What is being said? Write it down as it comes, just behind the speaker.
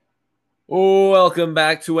Welcome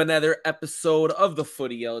back to another episode of the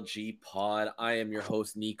Footy LG Pod. I am your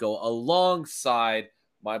host Nico, alongside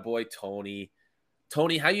my boy Tony.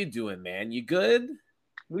 Tony, how you doing, man? You good?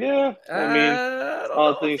 Yeah, I mean, I don't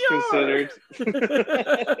all know things considered. if you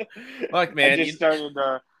are. Fuck, I man. just started.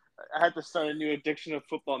 I had to start a new addiction of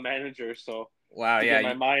Football Manager, so Wow, to yeah.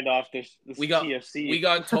 get my mind off this We got TFC. we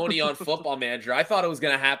got Tony on Football Manager. I thought it was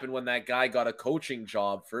gonna happen when that guy got a coaching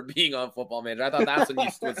job for being on Football Manager. I thought that's when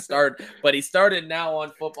you would start, but he started now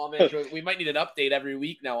on Football Manager. We might need an update every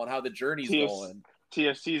week now on how the journey's going.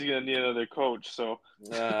 TFC is gonna need another coach, so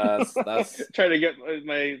That's trying to get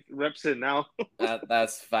my reps in now.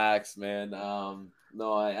 that's facts, man.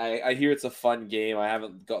 No, I hear it's a fun game. I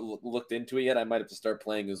haven't looked into it yet. I might have to start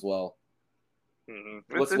playing as well.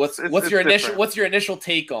 Mm-hmm. What's your initial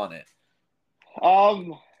take on it?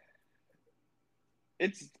 Um,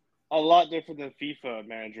 it's a lot different than FIFA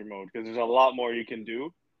Manager mode because there's a lot more you can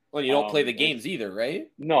do. Well, you don't play the games either, right?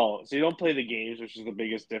 No, so you don't play the games, which is the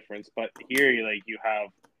biggest difference. But here, you have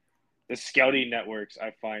the scouting networks.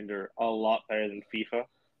 I find are a lot better than FIFA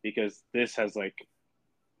because this has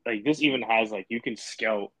this even has you can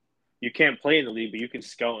scout. You can't play in the league, but you can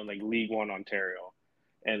scout in League One Ontario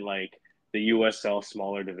and the USL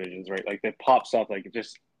smaller divisions, right? Like that pops up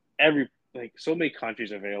just every so many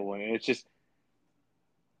countries available, and it's just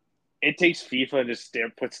it takes FIFA and just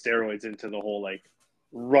put steroids into the whole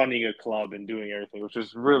running a club and doing everything, which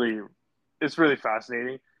is it's really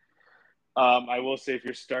fascinating. I will say if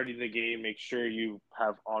you're starting the game, make sure you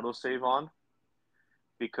have autosave on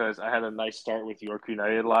because I had a nice start with York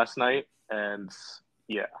United last night, and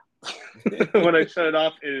yeah, when I shut it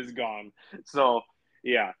off, it is gone. So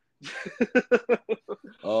yeah.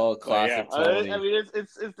 Oh, classic Tony. I mean,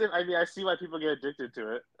 it's. I mean, I see why people get addicted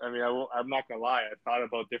to it. I mean, I'm not gonna lie. I thought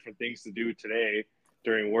about different things to do today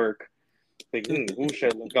during work. Thinking, who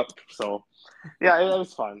should I look up? So, yeah, it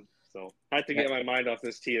was fun. So I had to get my mind off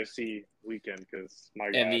this TFC weekend because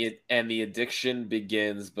my God. The addiction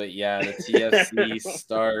begins. But yeah, the TFC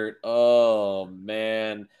start. Oh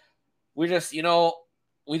man, we just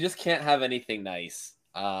we just can't have anything nice.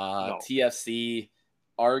 No. TFC.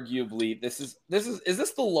 Arguably, is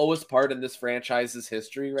this the lowest part in this franchise's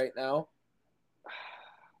history right now?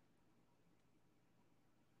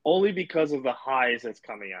 Only because of the highs that's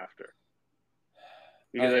coming after.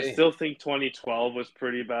 Because I still think 2012 was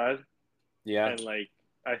pretty bad. Yeah. And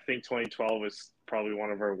I think 2012 was probably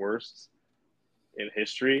one of our worst in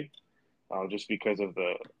history, just because of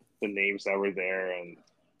the names that were there and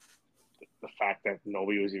the fact that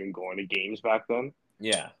nobody was even going to games back then.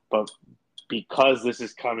 Yeah. But because this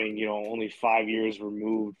is coming, only 5 years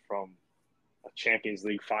removed from a Champions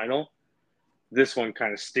League final, this one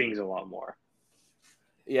kind of stings a lot more.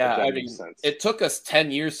 Yeah, I mean, it took us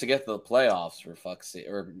 10 years to get to the playoffs, for fuck's sake,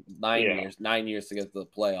 or 9 years to get to the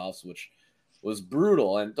playoffs, which was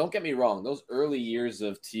brutal. And don't get me wrong, those early years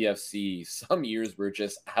of TFC, some years were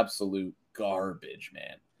just absolute garbage,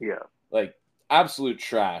 man. Yeah. Absolute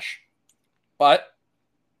trash. But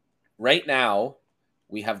right now,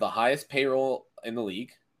 we have the highest payroll in the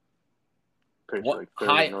league.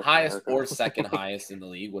 Highest or second highest in the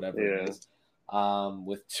league, whatever it is.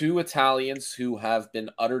 With two Italians who have been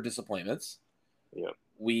utter disappointments. Yep.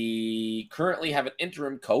 We currently have an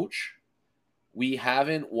interim coach. We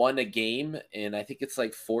haven't won a game in, I think it's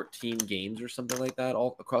 14 games or something like that,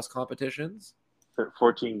 all across competitions.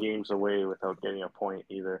 14 games away without getting a point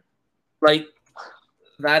either. Right.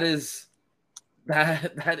 That is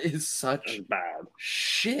such bad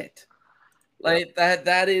shit.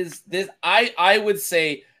 That is this. I would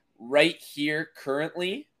say right here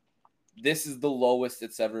currently, this is the lowest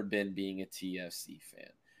it's ever been being a TFC fan.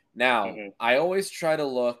 Now, I always try to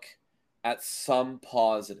look at some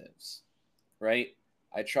positives, right?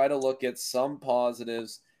 I try to look at some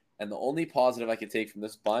positives, and the only positive I can take from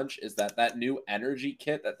this bunch is that new energy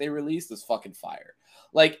kit that they released is fucking fire.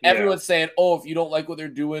 Everyone's saying, oh, if you don't like what they're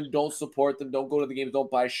doing, don't support them, don't go to the games,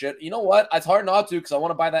 don't buy shit. You know what? It's hard not to because I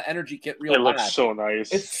want to buy that energy kit real bad. It looks so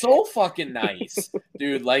nice. It's so fucking nice,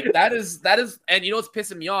 dude. That is, and you know what's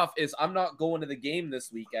pissing me off is I'm not going to the game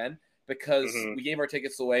this weekend because we gave our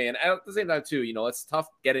tickets away. And at the same time, too, it's tough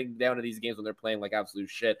getting down to these games when they're playing like absolute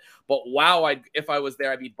shit. But wow, if I was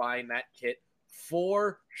there, I'd be buying that kit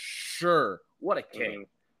for sure. What a kit.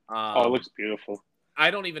 It looks beautiful. I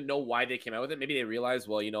don't even know why they came out with it. Maybe they realized,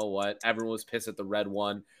 well, you know what? Everyone was pissed at the red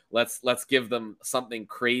one. Let's give them something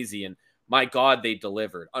crazy. And my God, they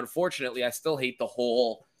delivered. Unfortunately, I still hate the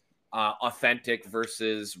whole authentic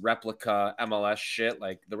versus replica MLS shit.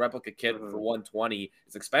 Like the replica kit for 120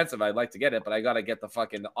 is expensive. I'd like to get it, but I gotta get the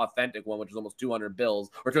fucking authentic one, which is almost 200 bills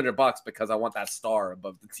or $200 because I want that star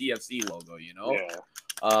above the TFC logo. You know,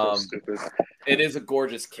 so stupid. It is a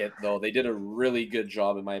gorgeous kit though. They did a really good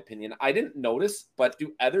job in my opinion. I didn't notice, but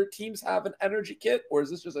do other teams have an energy kit, or is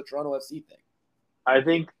this just a Toronto FC thing? I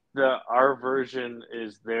think our version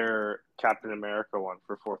is their Captain America one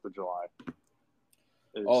for 4th of July.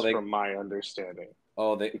 From my understanding.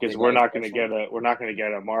 Because we're not going to get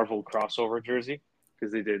a Marvel crossover jersey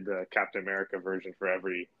because they did the Captain America version for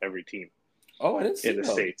every team. Oh, I didn't see in the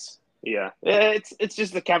States. Yeah, it's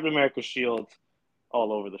just the Captain America shield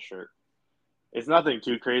all over the shirt. It's nothing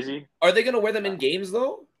too crazy. Are they going to wear them in games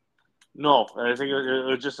though? No, I think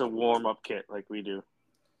it's just a warm up kit like we do.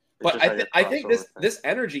 But I think this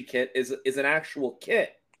energy kit is an actual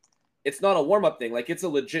kit. It's not a warm up thing. Like it's a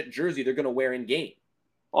legit jersey they're going to wear in game.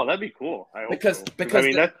 Oh, that'd be cool. I hope because I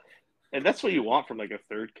mean that's what you want from like a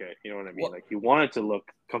third kit. You know what I mean? Well, like you want it to look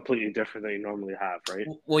completely different than you normally have, right?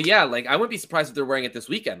 Well, yeah. Like I wouldn't be surprised if they're wearing it this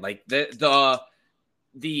weekend. Like the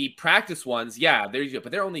practice ones, yeah, but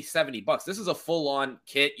they're only $70. This is a full on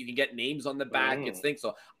kit. You can get names on the back. It's things.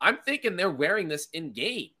 So I'm thinking they're wearing this in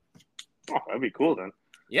game. Oh, that'd be cool then.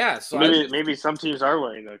 Yeah. So maybe some teams are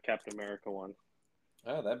wearing the Captain America one.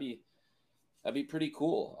 Oh, that'd be pretty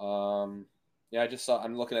cool. Yeah,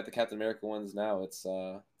 I'm looking at the Captain America ones now. It's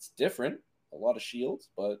different. A lot of shields,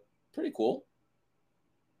 but pretty cool.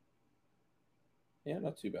 Yeah,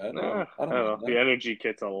 not too bad. I don't know. The energy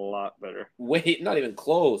kit's a lot better. Wait, not even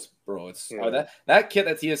close, bro. It's that kit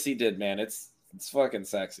that TSC did, man. It's fucking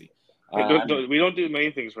sexy. We don't do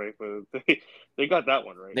many things right, but they got that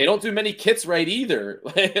one right. They don't do many kits right either.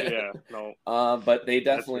 Yeah, no. But they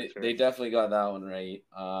definitely got that one right.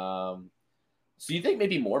 So you think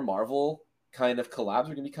maybe more Marvel kind of collabs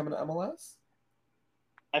are going to be coming to MLS?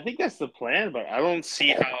 I think that's the plan, but I don't see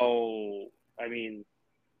how. I mean,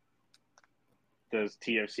 does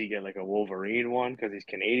TFC get like a Wolverine one because he's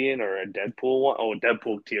Canadian, or a Deadpool one? Oh,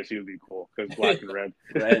 Deadpool TFC would be cool because black and red.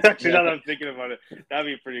 Actually, now that I'm thinking about it, that'd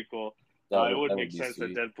be pretty cool. It would make sense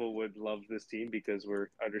that Deadpool would love this team because we're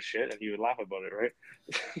utter shit, and he would laugh about it,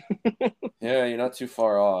 right? Yeah, you're not too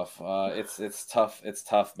far off. It's tough. It's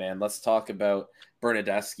tough, man. Let's talk about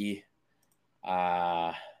Bernadeschi.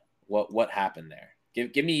 What happened there?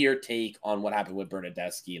 Give me your take on what happened with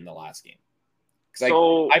Bernadeschi in the last game.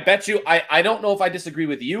 Because I bet you I don't know if I disagree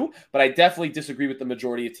with you, but I definitely disagree with the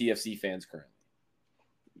majority of TFC fans currently.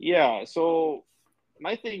 Yeah. So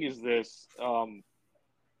my thing is this: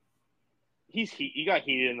 he got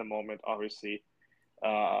heated in the moment. Obviously,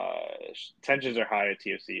 tensions are high at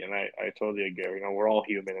TFC, and I totally agree. You know, we're all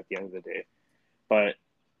human at the end of the day, but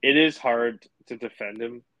it is hard to defend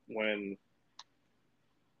him when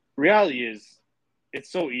reality is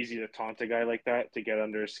it's so easy to taunt a guy like that, to get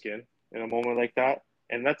under his skin in a moment like that.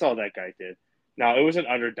 And that's all that guy did. Now, it was an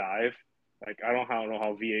utter dive. Like, I don't know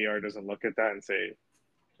how VAR doesn't look at that and say,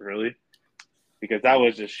 really? Because that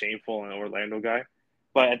was just shameful in an Orlando guy.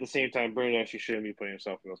 But at the same time, Bernard actually shouldn't be putting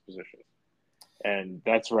himself in those positions. And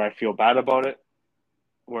that's where I feel bad about it,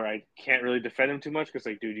 where I can't really defend him too much because,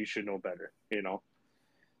 like, dude, you should know better, you know?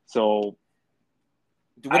 So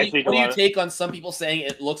what do you take on some people saying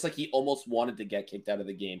it looks like he almost wanted to get kicked out of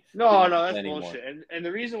the game? No, that's bullshit. And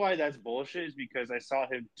the reason why that's bullshit is because I saw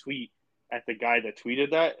him tweet at the guy that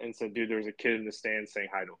tweeted that and said, dude, there was a kid in the stands saying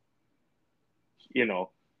hi to him. You know,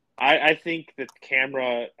 I think the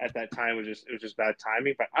camera at that time was just bad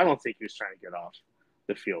timing, but I don't think he was trying to get off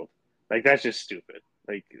the field. Like, that's just stupid.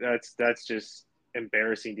 Like, that's just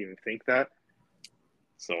embarrassing to even think that.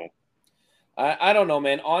 So I don't know,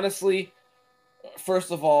 man. Honestly,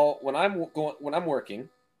 first of all, when I'm working,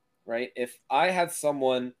 right? If I had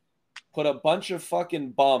someone put a bunch of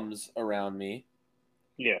fucking bums around me,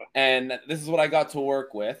 yeah, and this is what I got to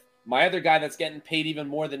work with, my other guy that's getting paid even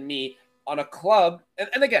more than me on a club,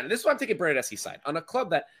 and again, this is why I'm taking Bernadeschi's side, on a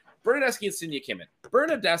club that Bernadeschi and Signa came in.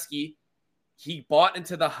 Bernadeschi, he bought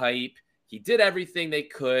into the hype. He did everything they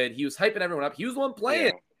could. He was hyping everyone up. He was the one playing.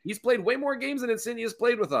 Yeah. He's played way more games than Insigne has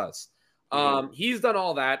played with us. He's done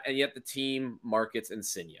all that, and yet the team markets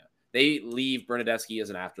Insigne. They leave Bernadeschi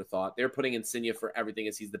as an afterthought. They're putting Insigne for everything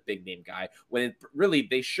as he's the big name guy, when really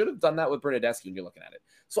they should have done that with Bernadeschi when you're looking at it.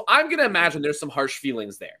 So I'm going to imagine there's some harsh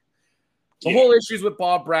feelings there. The whole issues with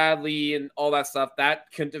Bob Bradley and all that stuff,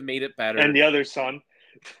 that couldn't have made it better. And the other son.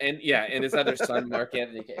 And his other son, Mark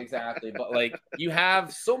Anthony. Exactly. But like, you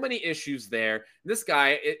have so many issues there. This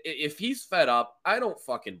guy, if he's fed up, I don't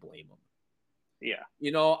fucking blame him. Yeah.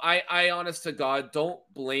 You know, I honest to God, don't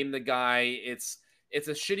blame the guy. It's a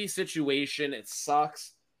shitty situation. It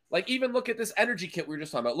sucks. Like, even look at this energy kit we were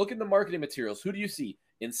just talking about. Look at the marketing materials. Who do you see?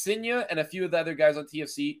 Insignia and a few of the other guys on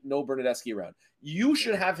TFC, no Bernadeschi around. You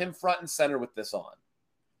should have him front and center with this on.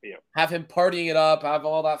 Yeah. Have him partying it up, have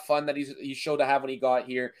all that fun that he showed to have when he got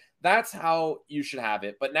here. That's how you should have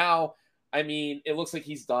it. But now, I mean, it looks like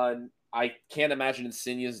he's done. I can't imagine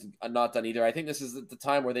Insignia's not done either. I think this is the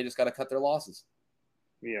time where they just got to cut their losses.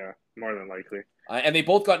 Yeah, more than likely. And they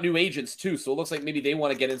both got new agents too, so it looks like maybe they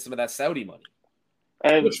want to get in some of that Saudi money.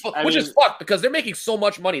 And, which is fucked because they're making so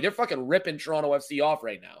much money. They're fucking ripping Toronto FC off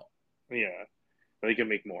right now. Yeah, they can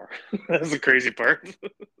make more. That's the crazy part.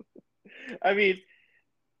 I mean,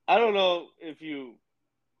 I don't know if you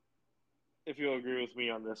agree with me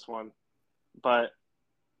on this one, but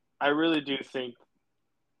I really do think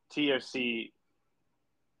TFC,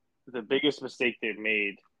 the biggest mistake they've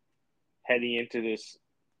made heading into this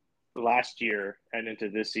last year and into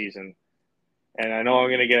this season, and I know I'm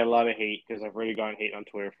going to get a lot of hate because I've already gotten hate on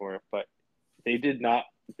Twitter for it, but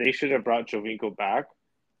they should have brought Jovinko back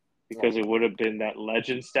because it would have been that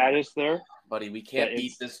legend status there. Buddy, we can't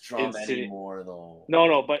beat this drum anymore, though.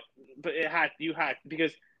 No, but you had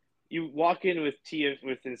because you walk in with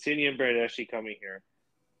Insigne and Bernadeschi coming here,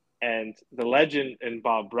 and the legend and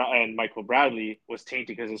Michael Bradley was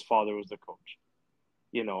tainted because his father was the coach,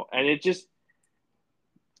 and it just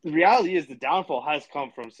the reality is the downfall has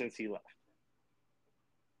come from since he left.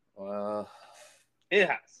 It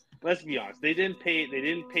has. Let's be honest. They didn't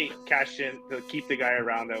pay cash in to keep the guy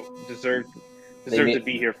around that deserved to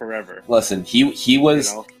be here forever. Listen, he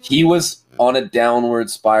was on a downward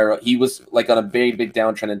spiral. He was like on a big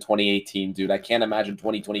downtrend in 2018, dude. I can't imagine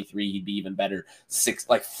 2023 he'd be even better.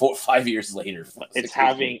 5 years later.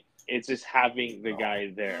 It's just having the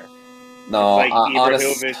guy there. No, it's like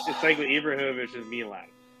Ibrahimovic. It's like with Ibrahimovic in Milan.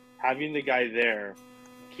 Having the guy there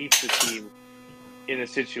keeps the team in a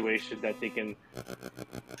situation that they can.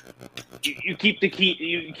 You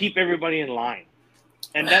keep everybody in line.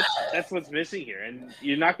 And that's what's missing here. And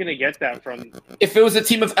you're not going to get that from... If it was a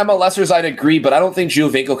team of MLSers, I'd agree, but I don't think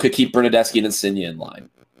Giovinco could keep Bernadeschi and Insigne in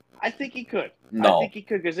line. I think he could. No. I think he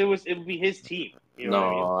could because it would be his team. You know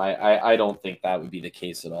what I mean? I don't think that would be the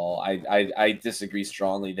case at all. I disagree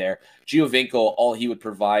strongly there. Giovinco, all he would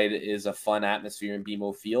provide is a fun atmosphere in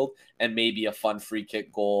BMO Field and maybe a fun free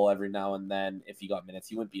kick goal every now and then. If he got minutes,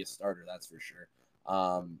 he wouldn't be a starter, that's for sure.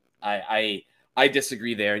 I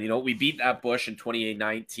disagree there. And, we beat that Bush in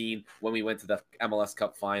 2019 when we went to the MLS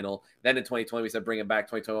Cup final. Then in 2020, we said bring him back.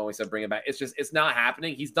 2021, we said bring him back. It's not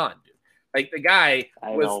happening. He's done, dude. Like, the guy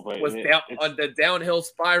was down on the downhill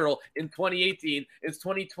spiral in 2018. It's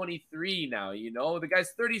 2023 now, The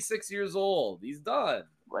guy's 36 years old. He's done.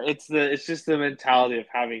 It's just the mentality of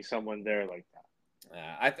having someone there like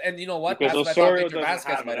that. And you know what? Because that's what I thought Victor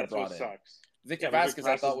Vasquez might have brought in. Sucks. Victor Vasquez,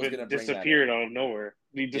 I thought, was going to bring disappeared out of nowhere.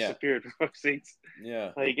 He disappeared for fuck's sakes.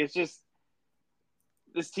 Yeah. Like, it's just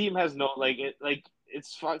this team has no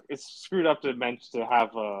it's screwed up to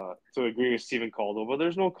have to agree with Stephen Caldwell, but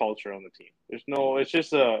there's no culture on the team. It's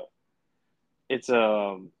just a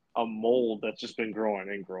mold that's just been growing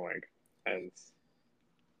and growing, and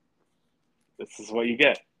this is what you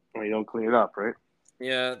get when you don't clean it up, right?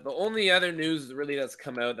 Yeah. The only other news really that's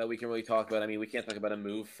come out that we can really talk about. I mean, we can't talk about a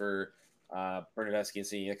move for Bernadeschi and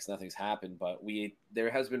Insigne because nothing's happened, but there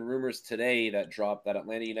has been rumors today that dropped that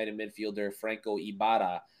Atlanta United midfielder Franco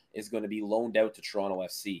Ibarra is going to be loaned out to Toronto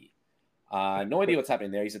FC. No idea what's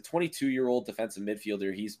happening there. He's a 22-year-old defensive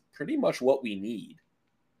midfielder. He's pretty much what we need.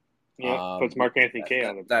 Yeah, puts Mark Anthony K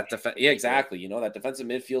on the yeah, exactly. That defensive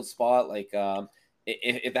midfield spot,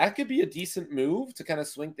 if that could be a decent move to kind of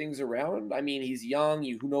swing things around. I mean, he's young.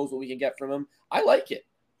 Who knows what we can get from him? I like it.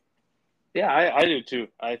 Yeah, I do too.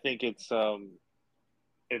 I think it'd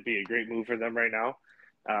be a great move for them right now.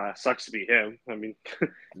 Sucks to be him. I mean,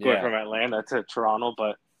 going from Atlanta to Toronto,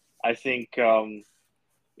 but I think with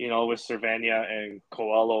Cervania and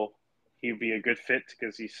Coelho, he'd be a good fit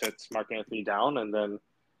because he sets Mark Anthony down, and then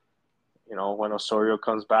when Osorio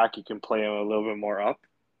comes back, you can play him a little bit more up.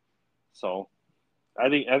 So, I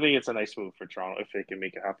think it's a nice move for Toronto if they can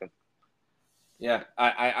make it happen. Yeah,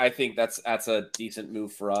 I think that's a decent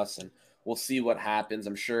move for us, and we'll see what happens.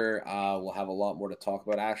 I'm sure we'll have a lot more to talk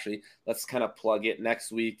about. Actually, let's kind of plug it.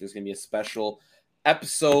 Next week, there's going to be a special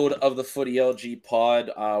episode of the Footy LG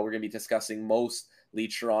pod. We're going to be discussing mostly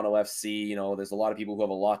Toronto FC. There's a lot of people who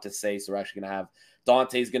have a lot to say, so we're actually going to have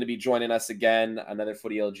Dante's going to be joining us again, another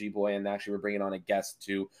Footy LG boy, and actually we're bringing on a guest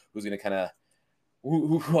too who's going to kind of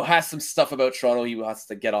who has some stuff about Toronto he wants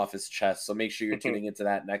to get off his chest. So make sure you're tuning into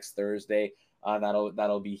that next Thursday.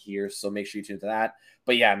 That'll be here, so make sure you tune into that.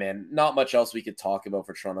 But yeah, man, not much else we could talk about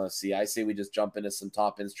for Toronto FC. I say we just jump into some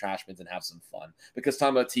top ins, trash bins, and have some fun because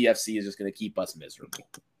talking about TFC is just going to keep us miserable.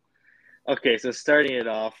 Okay, so starting it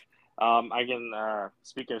off, I can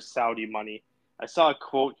speak of Saudi money. I saw a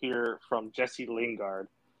quote here from Jesse Lingard,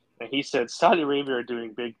 and he said Saudi Arabia are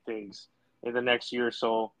doing big things in the next year or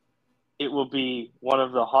so. It will be one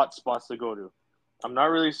of the hot spots to go to. I'm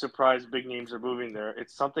not really surprised big names are moving there.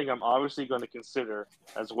 It's something I'm obviously going to consider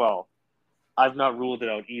as well. I've not ruled it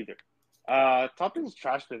out either. Top bins,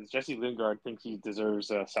 trash bins. Jesse Lingard thinks he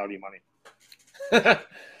deserves Saudi money.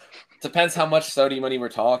 Depends how much Saudi money we're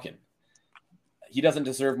talking. He doesn't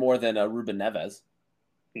deserve more than Ruben Neves.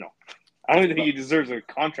 No, I don't think he deserves a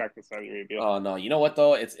contract with Saudi Arabia. Oh no, you know what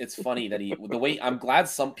though? It's funny that the way I'm glad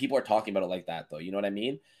some people are talking about it like that though. You know what I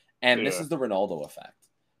mean? And this is the Ronaldo effect.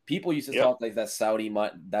 People used to talk like the Saudi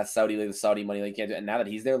money, like can't do it. And now that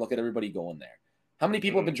he's there, look at everybody going there. How many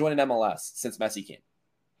people have been joining MLS since Messi came?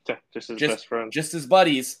 Just his best friend. Just his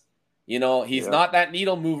buddies. You know, he's not that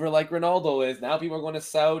needle mover like Ronaldo is. Now people are going to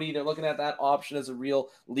Saudi. They're looking at that option as a real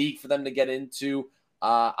league for them to get into.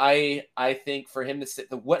 I think for him to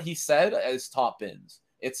sit, what he said is top bins.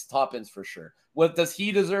 It's top bins for sure. What does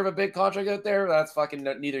he deserve a big contract out there? That's fucking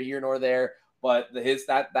neither here nor there. But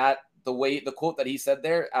the quote that he said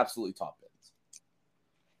there, absolutely top bins.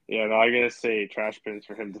 Yeah, no, I'm gonna say trash bins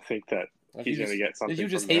for him to think that he's gonna get something. Did you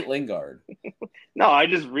just hate Lingard? No, I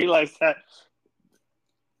just realized that.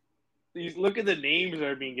 Look at the names that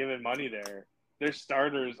are being given money there. They're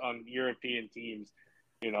starters on European teams.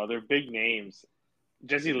 You know, they're big names.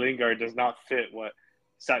 Jesse Lingard does not fit what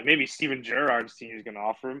maybe Steven Gerrard's team is going to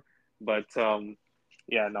offer him. But,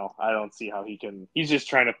 yeah, no, I don't see how he can. He's just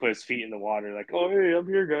trying to put his feet in the water like, oh, hey, I'm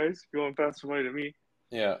here, guys. If you want to pass the money to me.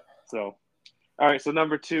 Yeah. So, all right, so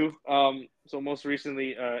number two. So most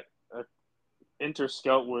recently, Inter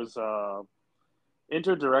scout was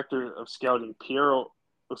Inter director of scouting, Piero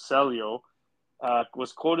Ocelio,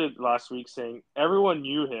 was quoted last week saying, everyone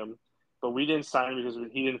knew him, but we didn't sign him because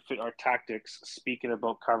he didn't fit our tactics, speaking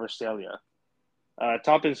about Carvacelia.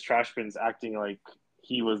 Top bins, trash bins, acting like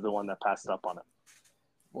he was the one that passed up on it.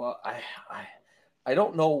 Well, I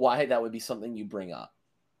don't know why that would be something you bring up.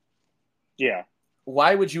 Yeah.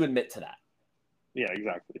 Why would you admit to that? Yeah,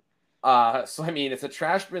 exactly. So, I mean, it's a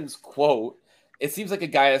trash bins quote. It seems like a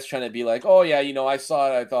guy that's trying to be like, oh, yeah, you know, I saw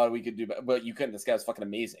it. I thought we could do better. But you couldn't. This guy's fucking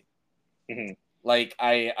amazing. Mm-hmm. Like,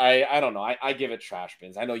 I don't know. I give it trash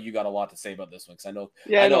bins. I know you got a lot to say about this one because I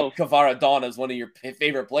know Kvaradona is one of your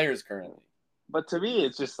favorite players currently. But to me,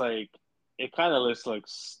 it's just like, it kind of looks like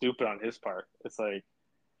stupid on his part. It's like,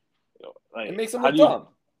 it makes him look dumb.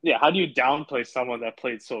 Yeah, how do you downplay someone that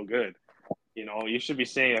played so good? You know, you should be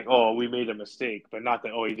saying like, "Oh, we made a mistake," but not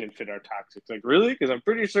that, "Oh, he didn't fit our tactics." Like, really? Because I'm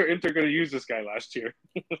pretty sure Inter going to use this guy last year.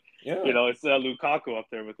 Yeah. You know, it's Lukaku up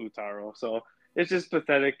there with Lautaro, so it's just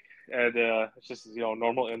pathetic, and it's just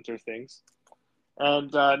normal Inter things.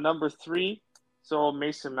 And number three, so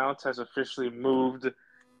Mason Mount has officially moved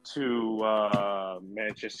to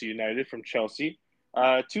Manchester United from Chelsea.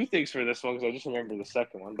 Two things for this one because I just remember the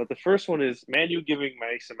second one, but the first one is Man U giving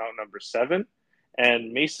Mason Mount number 7,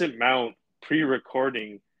 and Mason Mount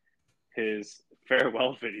pre-recording his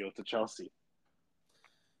farewell video to Chelsea.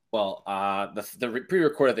 Well, the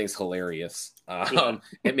pre-recorded thing's hilarious.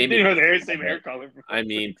 It made me the same hair color. I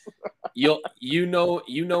mean, you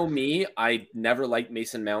know me. I never liked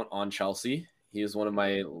Mason Mount on Chelsea. He was one of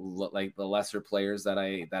my the lesser players that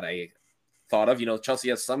I thought of. You know, Chelsea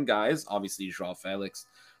has some guys, obviously Joao Felix,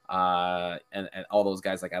 and all those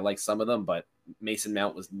guys. Like I like some of them, but Mason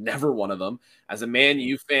Mount was never one of them. As a Man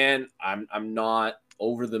U fan, I'm not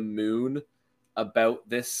over the moon about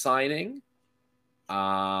this signing.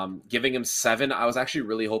 Giving him 7, I was actually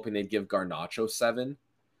really hoping they'd give Garnacho 7.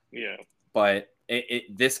 Yeah, but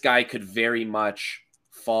this guy could very much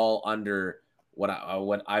fall under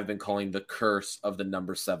what I've been calling the curse of the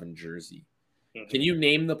number 7 jersey. Mm-hmm. Can you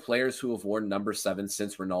name the players who have worn number 7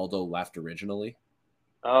 since Ronaldo left originally?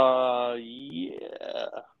 Yeah.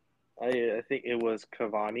 I think it was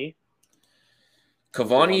Cavani.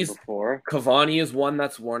 Cavani is one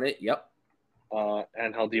that's worn it. Yep.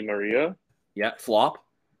 Angel Di Maria. Yeah. Flop.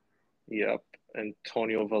 Yep.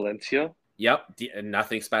 Antonio Valencia. Yep.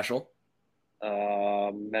 Nothing special.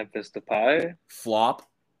 Memphis Depay. Flop.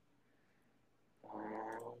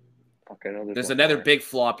 I know there's another big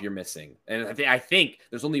flop you're missing, and I think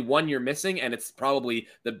there's only one you're missing, and it's probably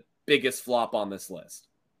the biggest flop on this list.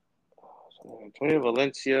 Antonio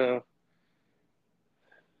Valencia.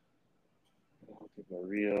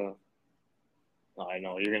 Maria. Oh, I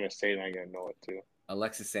know you're gonna say it, and I'm gonna know it too.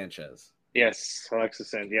 Alexis Sanchez. Yes,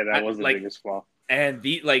 Alexis and that was the biggest flaw. And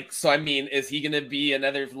so I mean, is he going to be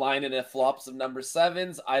another line in a flops of number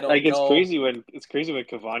sevens? I don't Like know. It's crazy when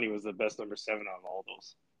Cavani was the best number 7 on all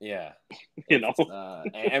those. Yeah, know.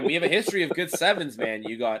 And we have a history of good sevens, man.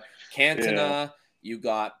 You got Cantona, you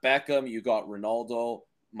got Beckham, you got Ronaldo,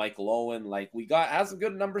 Michael Owen. Like we had some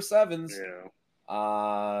good number sevens. Yeah.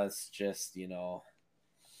 It's just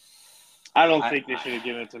I don't think they should have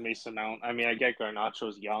given it to Mason Mount. I mean, I get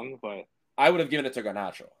Garnacho's young, but I would have given it to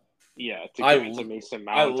Garnacho. Yeah, to give it to Mason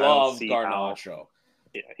Mount. I love Garnacho.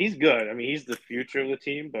 Yeah, he's good. I mean, he's the future of the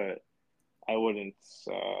team, but I wouldn't.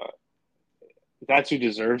 That's who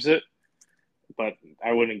deserves it, but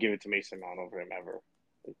I wouldn't give it to Mason Mount over him ever.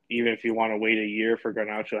 Even if you want to wait a year for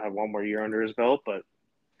Garnacho to have one more year under his belt, but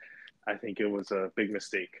I think it was a big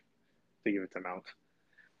mistake to give it to Mount.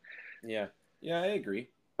 Yeah, I agree.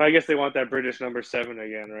 I guess they want that British number 7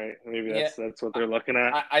 again, right? Maybe that's what they're looking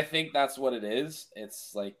at. I think that's what it is.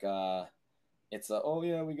 It's like oh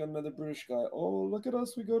yeah, we got another British guy. Oh, look at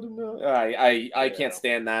us, we got him now. I can't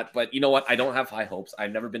stand that. But you know what? I don't have high hopes.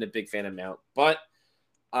 I've never been a big fan of Mount, but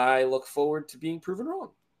I look forward to being proven wrong.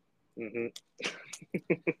 Mm-hmm.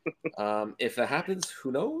 If that happens,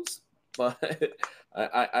 who knows? But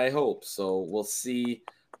I hope so. We'll see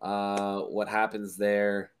what happens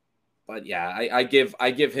there. But yeah, I give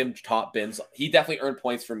him top bins. He definitely earned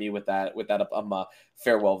points for me with that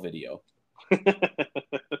farewell video. Did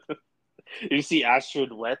you see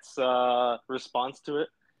Astrid Wett's response to it?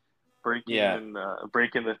 Breaking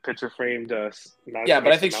the picture framed. But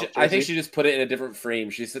I think she just put it in a different frame.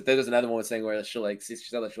 She said there's another one saying where she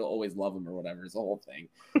said that she'll always love him or whatever. It's the whole thing.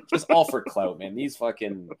 Just all for clout, man. These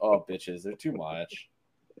fucking bitches, they're too much.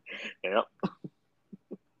 Yep.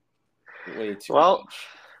 Way too much. Much.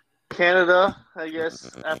 Canada, I guess,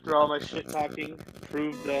 after all my shit talking,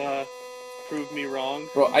 proved me wrong.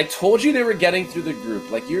 Bro, I told you they were getting through the group.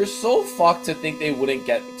 Like, you're so fucked to think they wouldn't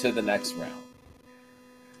get to the next round.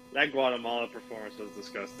 That Guatemala performance was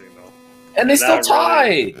disgusting, though. And they still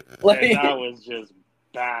tie! That was just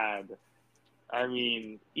bad. I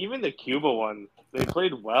mean, even the Cuba one, they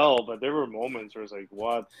played well, but there were moments where it's like,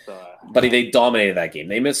 what the... Buddy, they dominated that game.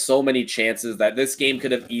 They missed so many chances that this game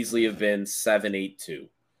could have easily have been 7-8-2.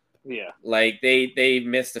 Yeah. Like, they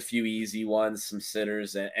missed a few easy ones, some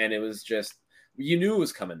sitters, and it was just... You knew it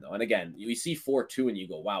was coming, though. And again, you see 4-2 and you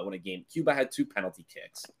go, wow, what a game. Cuba had 2 penalty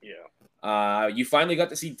kicks. Yeah. You finally got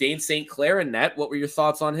to see Dane St. Clair in net. What were your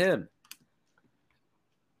thoughts on him?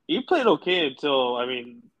 He played okay until, I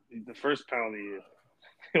mean, the first penalty,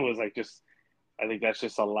 it was like I think that's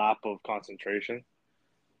just a lap of concentration.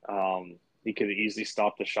 He could have easily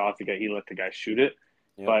stopped the shot. He let the guy shoot it.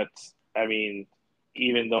 Yep. But, I mean,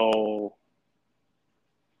 even though,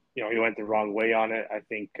 he went the wrong way on it, I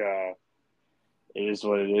think it is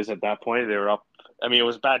what it is at that point. They were up. I mean, it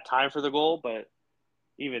was a bad time for the goal, but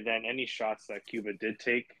even then, any shots that Cuba did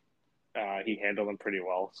take, he handled them pretty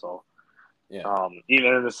well. So, yeah.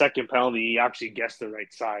 Even in the second penalty, he actually guessed the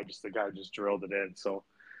right side. Just the guy just drilled it in. So,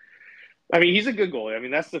 I mean, he's a good goalie. I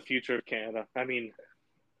mean, that's the future of Canada. I mean,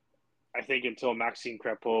 I think until Maxime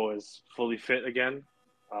Crepeau is fully fit again,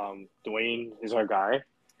 Dwayne is our guy.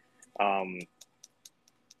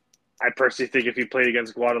 I personally think if he played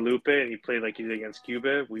against Guadalupe and he played like he did against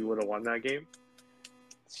Cuba, we would have won that game.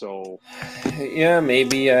 So, yeah,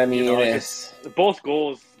 maybe. I mean, both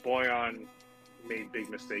goals, Boyan made big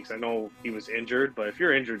mistakes. I know he was injured, but if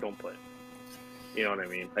you're injured, don't play. You know what I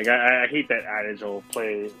mean? Like, I hate that adage,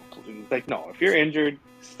 play. Like, no, if you're injured,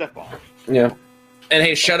 step off. Yeah. And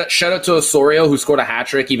hey, shout out to Osorio, who scored a hat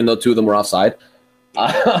trick, even though 2 of them were offside.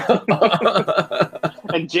 And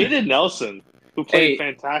Jaden Nelson, who played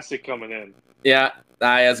fantastic coming in. Yeah,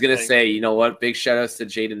 I was going to say, you know what? Big shout outs to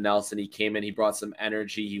Jaden Nelson. He came in, he brought some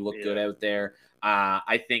energy. He looked good out there.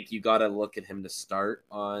 I think you got to look at him to start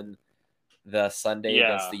on the Sunday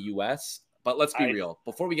against the U.S. But let's be real.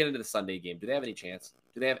 Before we get into the Sunday game, do they have any chance?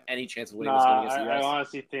 Do they have any chance of winning this game against the U.S.? I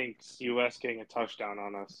honestly think U.S. getting a touchdown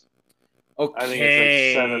on us. Okay, I think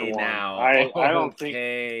it's like 7-1. Now. I don't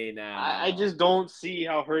think. Now. I just don't see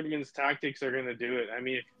how Herdman's tactics are going to do it. I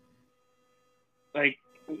mean,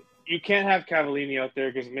 you can't have Cavallini out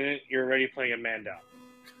there because the minute you're already playing a man down.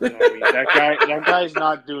 You know what I mean? That guy's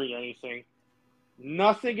not doing anything.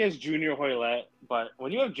 Nothing against Junior Hoylett, but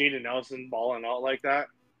when you have Jaden Nelson balling out like that,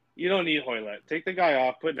 you don't need Hoylett. Take the guy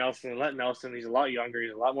off, put Nelson, and let Nelson. He's a lot younger.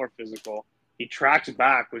 He's a lot more physical. He tracks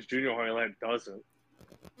back, which Junior Hoylett doesn't.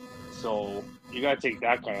 So you got to take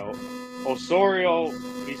that guy out. Osorio,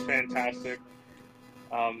 he's fantastic.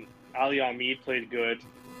 Ali Ahmed played good.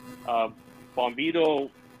 Bombito,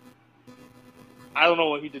 I don't know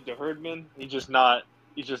what he did to Herdman. He's just not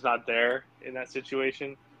he's just not there in that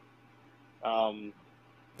situation. I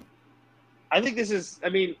think this is. I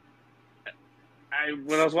mean,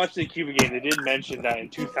 when I was watching the Cuba game, they did mention that in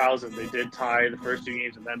 2000 they did tie the first two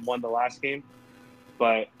games and then won the last game.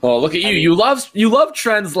 But Oh, look at you! I mean, You love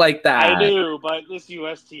trends like that. I do, but this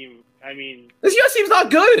U.S. team, I mean, this U.S. team's not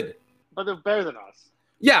good. But they're better than us.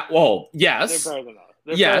 Yeah, well, yes. They're better than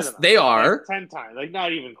us. Yes, they are. 10 times. Like,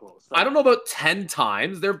 not even close. I don't know about 10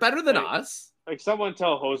 times. They're better than us. Like, someone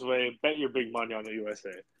tell Josue, bet your big money on the USA.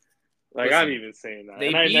 Like, Listen, I'm even saying that.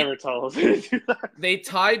 And I never tell Jose to do that. They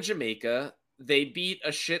tied Jamaica. They beat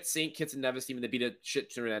a shit St. Kitts and Nevis team, and they beat a shit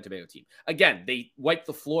Trinidad and Tobago team. Again, they wiped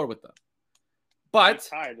the floor with them. But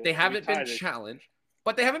they haven't been challenged.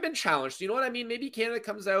 But they haven't been challenged. So you know what I mean? Maybe Canada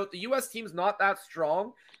comes out. The U.S. team's not that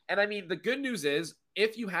strong. And I mean, the good news is,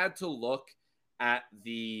 if you had to look at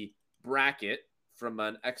the bracket from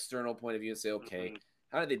an external point of view and say, okay,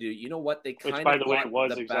 how did they do? You know what? They kind of, by the way,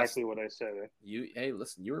 was exactly what I said. Hey,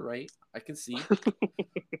 listen, you were right. I can see.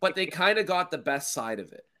 But they kind of got the best side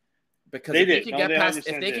of it. Because if they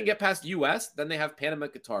can get past US, then they have Panama,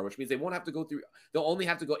 Qatar, which means they won't have to go through. They'll only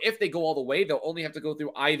have to go, if they go all the way, they'll only have to go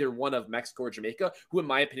through either one of Mexico or Jamaica, who, in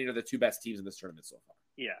my opinion, are the two best teams in this tournament so far.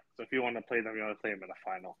 Yeah. So if you want to play them, you want to play them in the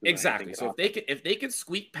final. Exactly. So if they can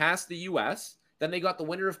squeak past the US, then they got the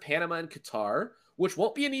winner of Panama and Qatar, which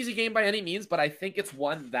won't be an easy game by any means, but I think it's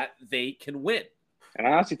one that they can win. And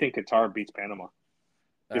I honestly think Qatar beats Panama.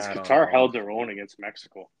 Because Qatar held their own against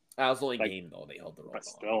Mexico. That was the only game, though. They held their own. But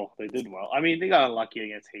still, they did well. I mean, they got unlucky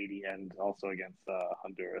against Haiti and also against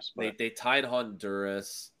Honduras. But... They tied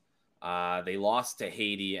Honduras. They lost to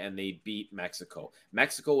Haiti, and they beat Mexico.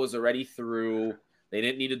 Mexico was already through. They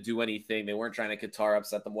didn't need to do anything. They weren't trying to Qatar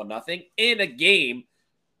upset them 1-0 in a game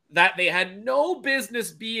that they had no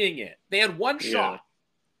business being in. They had one shot.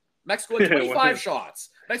 Mexico had 25 shots.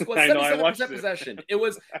 Mexico had 77% possession. There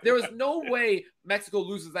was no way Mexico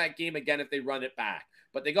loses that game again if they run it back.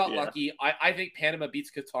 But they got lucky. I think Panama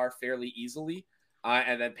beats Qatar fairly easily.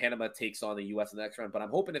 And then Panama takes on the U.S. in the next round. But I'm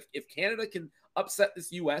hoping if Canada can upset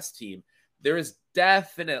this U.S. team, there is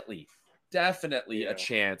definitely a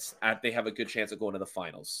chance they have a good chance of going to the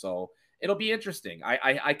finals. So it'll be interesting.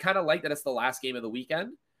 I kind of like that it's the last game of the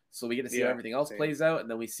weekend. So we get to see how everything else plays out. And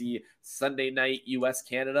then we see Sunday night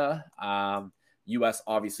U.S.-Canada. U.S.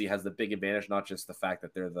 obviously has the big advantage, not just the fact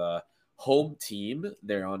that they're the home team.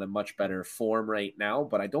 They're on a much better form right now,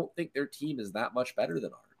 but I don't think their team is that much better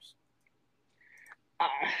than ours.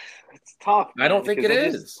 It's tough. Man, I don't think it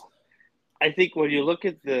is. I think when you look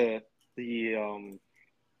at the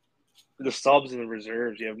subs and the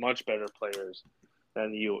reserves, you have much better players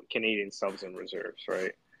than you Canadian subs and reserves,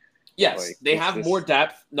 right? Yes, they have more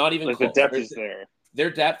depth. Not even close. The depth is there. Their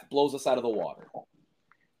depth blows us out of the water.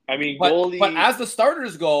 I mean, but as the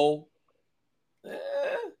starters go,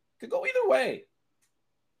 could go either way.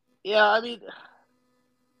 Yeah, I mean,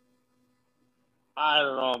 I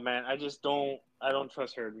don't know, man. I don't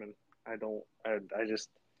trust Herdman. I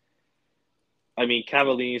mean,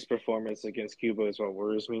 Cavallini's performance against Cuba is what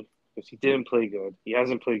worries me because he didn't play good. He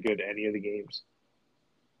hasn't played good any of the games,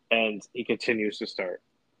 and he continues to start.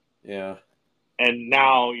 Yeah. And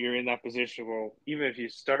now you're in that position where even if you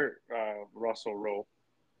start Russell Rowe,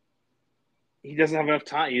 he doesn't have enough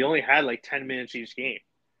time. He only had like 10 minutes each game.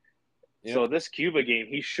 Yeah. So this Cuba game,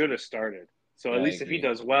 he should have started. So at least if he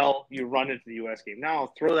does well, you run into the U.S. game.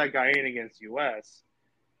 Now throw that guy in against U.S.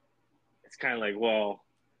 It's kind of like, well,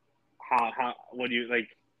 how what do you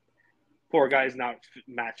like? Poor guy's not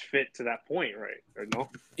match fit to that point, right? Or no?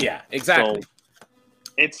 Yeah, exactly. So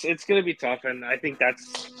it's going to be tough, and I think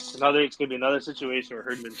it's going to be another situation where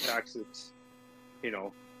Herdman Jackson's,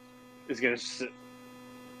 is going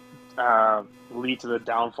to lead to the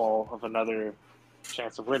downfall of another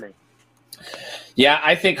chance of winning. Yeah,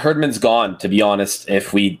 I think Herdman's gone, to be honest,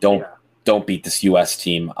 if we don't beat this U.S.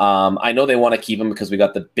 team. I know they want to keep him because we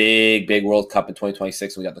got the big World Cup in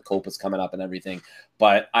 2026. We got the Copas coming up and everything.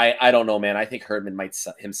 But I don't know, man. I think Herdman might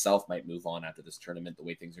move on after this tournament, the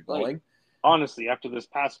way things are going. Like, honestly, after this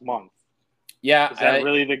past month. Yeah. Is that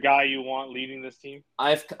really the guy you want leading this team?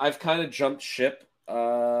 I've kind of jumped ship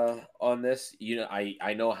on this.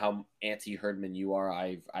 I know how anti-Herdman you are.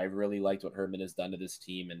 I really liked what Herdman has done to this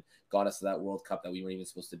team and got us to that World Cup that we weren't even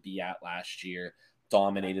supposed to be at last year.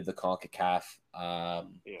 Dominated the CONCACAF,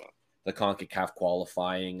 the CONCACAF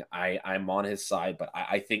qualifying. I'm on his side, but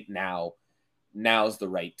I think now's the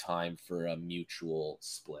right time for a mutual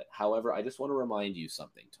split. However, I just want to remind you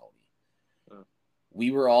something, Tony.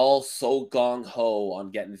 We were all so gung-ho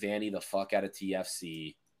on getting Vanny the fuck out of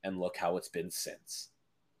TFC, and look how it's been since.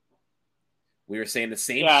 We were saying the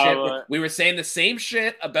same Yeah, shit. but We were saying the same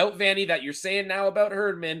shit about Vanny that you're saying now about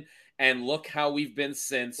Herdman, and look how we've been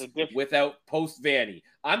since without post Vanny.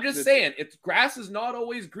 I'm just saying, it's grass is not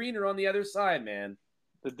always greener on the other side, man.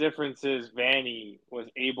 The difference is Vanny was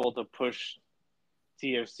able to push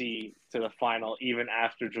TFC to the final even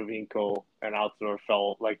after Jovinko and Altidore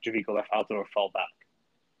fell, like Jovinko left, Altidore fell back.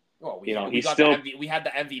 Oh, we, You know, we he's got still we had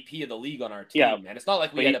the MVP of the league on our team, Yeah, man. It's not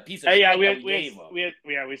like we but had he- a piece of yeah, shit that we gave him. we had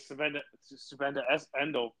Subenda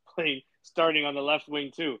Endo playing starting on the left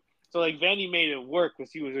wing too. So like Vanny made it work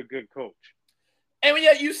because he was a good coach. And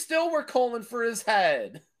yet you still were calling for his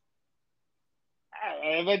head.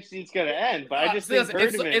 Eventually, it's gonna end. But I just think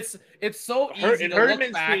it's so easy to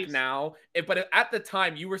look back case, now. But at the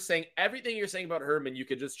time, you were saying everything you're saying about Herman. You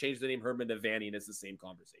could just change the name Herman to Vanny, and it's the same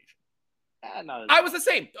conversation. I was the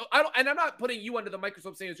same. And I'm not putting you under the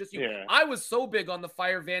microscope saying it's just you. Yeah. I was so big on the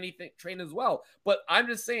fire Vanny train as well. But I'm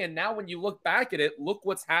just saying now, when you look back at it, look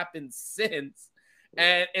what's happened since,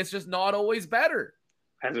 and it's just not always better.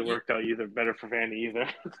 Hasn't worked out either better for Vanny either.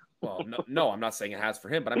 Well, no, I'm not saying it has for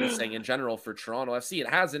him, but I'm just saying in general for Toronto FC, it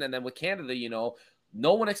hasn't. And then with Canada,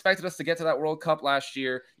 no one expected us to get to that World Cup last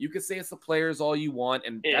year. You could say it's the players all you want,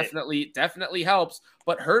 and definitely helps.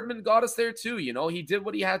 But Herdman got us there too. He did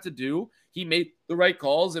what he had to do. He made the right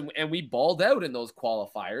calls, and we balled out in those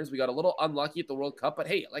qualifiers. We got a little unlucky at the World Cup, but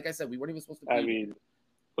hey, like I said, we weren't even supposed to. I mean,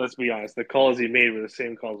 let's be honest. The calls he made were the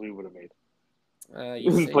same calls we would have made.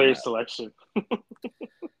 Player selection.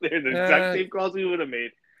 They're the exact same calls we would have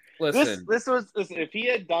made. Listen, listen, if he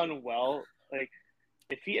had done well, like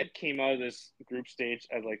if he had came out of this group stage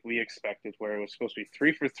as like we expected, where it was supposed to be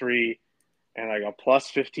 3 for 3 and like a plus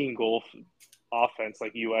 15 goal offense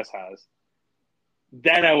like US has,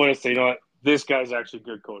 then I would have said, you know what, this guy's actually a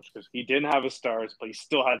good coach because he didn't have his stars, but he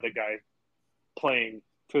still had the guy playing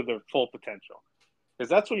to their full potential. Because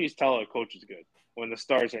that's when you tell a coach is good, when the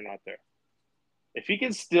stars are not there. If he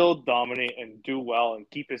can still dominate and do well and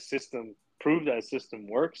keep his system, prove that his system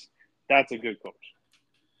works, that's a good coach.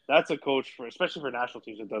 That's a coach especially for national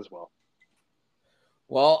teams that does well.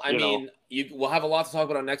 Well, we'll have a lot to talk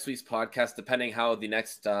about on next week's podcast, depending how the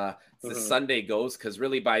next Sunday goes. Because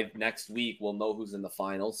really, by next week, we'll know who's in the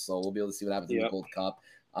finals, so we'll be able to see what happens in the Gold Cup.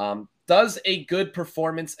 Does a good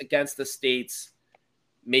performance against the States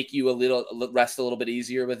make you rest a little bit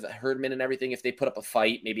easier with Herdman and everything? If they put up a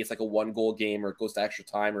fight, maybe it's like a 1-goal game, or it goes to extra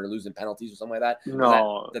time, or losing penalties or something like that.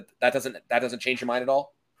 No, that doesn't change your mind at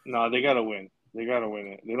all. No, they gotta win. They gotta win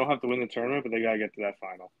it. They don't have to win the tournament, but they gotta get to that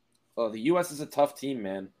final. Oh, the U.S. is a tough team,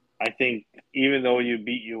 man. I think even though you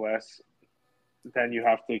beat U.S., then you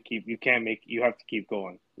have to keep. You have to keep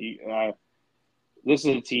going. This is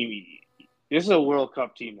a team. This is a World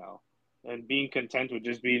Cup team now, and being content with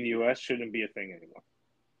just being the U.S. shouldn't be a thing anymore.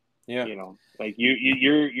 Yeah, like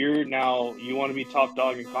you're now, you want to be top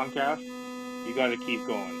dog in CONCACAF, you got to keep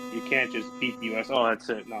going. You can't just beat the U.S. Oh, that's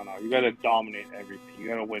it. No, you got to dominate everything. You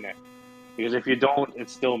got to win it, because if you don't,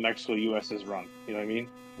 it's still Mexico U.S.'s run. You know what I mean?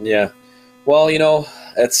 Yeah. Well,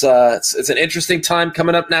 it's an interesting time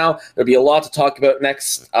coming up now. There'll be a lot to talk about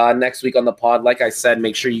next week on the pod. Like I said,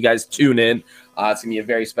 make sure you guys tune in. It's gonna be a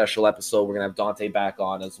very special episode. We're gonna have Dante back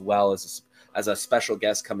on, as well as a special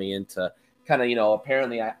guest coming in to kind of,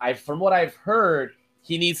 apparently I from what I've heard,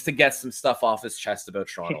 he needs to get some stuff off his chest about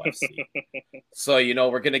Toronto FC. So,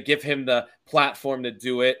 we're going to give him the platform to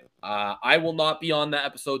do it. I will not be on the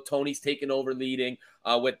episode. Tony's taking over leading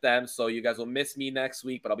with them. So you guys will miss me next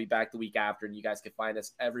week, but I'll be back the week after. And you guys can find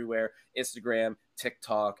us everywhere: Instagram,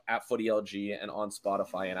 TikTok, at FootyLG, and on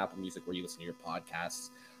Spotify and Apple Music, where you listen to your podcasts.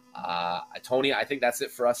 Tony, I think that's it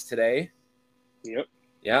for us today. Yep.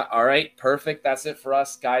 Yeah. All right. Perfect. That's it for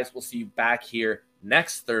us, guys. We'll see you back here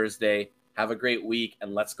next Thursday. Have a great week,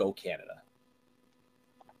 and let's go Canada.